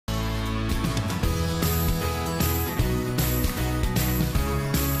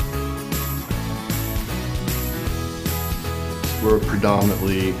We're a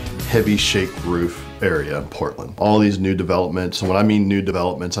predominantly heavy shake roof area in Portland. All these new developments, and when I mean new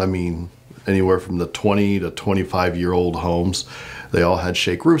developments, I mean anywhere from the 20 to 25-year-old homes, they all had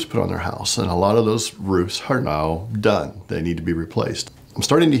shake roofs put on their house, and a lot of those roofs are now done. They need to be replaced. I'm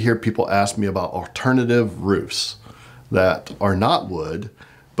starting to hear people ask me about alternative roofs that are not wood,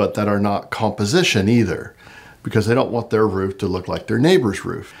 but that are not composition either, because they don't want their roof to look like their neighbor's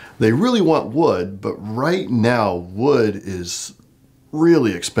roof. They really want wood, but right now wood is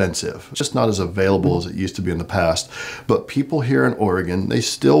really expensive. It's just not as available as it used to be in the past. But people here in Oregon, they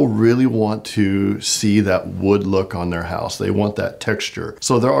still really want to see that wood look on their house. They want that texture.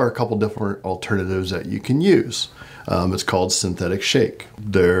 So there are a couple different alternatives that you can use. It's called synthetic shake.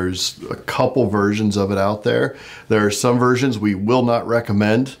 There's a couple versions of it out there. There are some versions we will not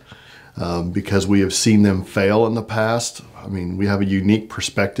recommend because we have seen them fail in the past. I mean, we have a unique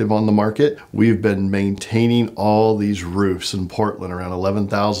perspective on the market. We've been maintaining all these roofs in Portland, around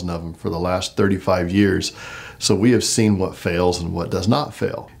 11,000 of them, for the last 35 years. So we have seen what fails and what does not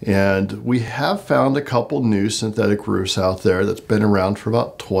fail. And we have found a couple new synthetic roofs out there that's been around for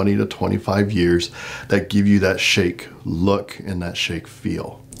about 20 to 25 years that give you that shake look and that shake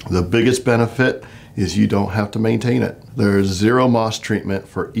feel. The biggest benefit is you don't have to maintain it. There's zero moss treatment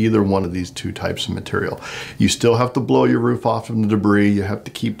for either one of these two types of material. You still have to blow your roof off from the debris, you have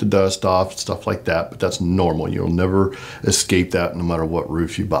to keep the dust off, stuff like that, but that's normal. You'll never escape that no matter what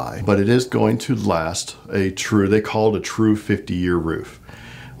roof you buy. But it is going to last a true, they call it a true 50-year roof,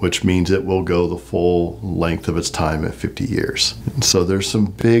 which means it will go the full length of its time at 50 years. And so there's some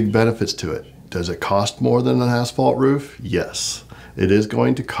big benefits to it. Does it cost more than an asphalt roof? Yes, it is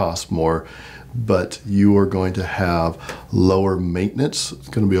going to cost more, but you are going to have lower maintenance. It's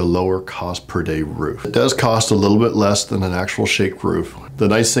going to be a lower cost per day roof. It does cost a little bit less than an actual shake roof. The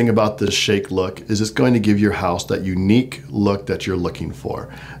nice thing about this shake look is it's going to give your house that unique look that you're looking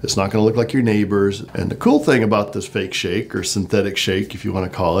for. It's not going to look like your neighbors. And the cool thing about this fake shake, or synthetic shake if you want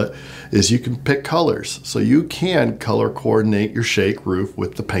to call it, is you can pick colors. So you can color coordinate your shake roof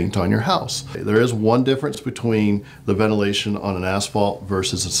with the paint on your house. There is one difference between the ventilation on an asphalt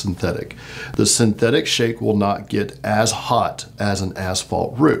versus a synthetic. The synthetic shake will not get as hot as an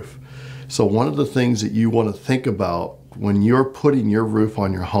asphalt roof. So one of the things that you want to think about when you're putting your roof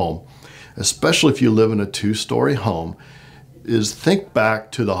on your home, especially if you live in a 2-story home, is think back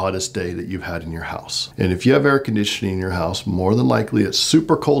to the hottest day that you've had in your house. And if you have air conditioning in your house, more than likely it's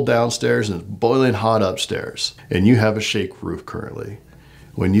super cold downstairs and it's boiling hot upstairs, and you have a shake roof currently.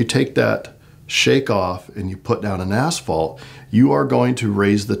 When you take that shake off and you put down an asphalt, you are going to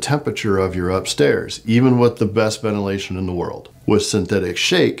raise the temperature of your upstairs, even with the best ventilation in the world. With synthetic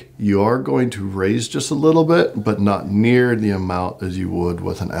shake, you are going to raise just a little bit, but not near the amount as you would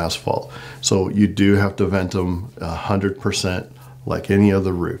with an asphalt. So you do have to vent them 100% like any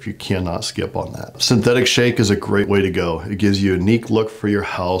other roof. You cannot skip on that. Synthetic shake is a great way to go. It gives you a unique look for your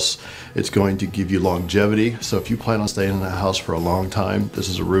house. It's going to give you longevity. So if you plan on staying in that house for a long time, this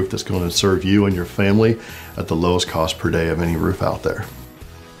is a roof that's going to serve you and your family at the lowest cost per day of any roof out there.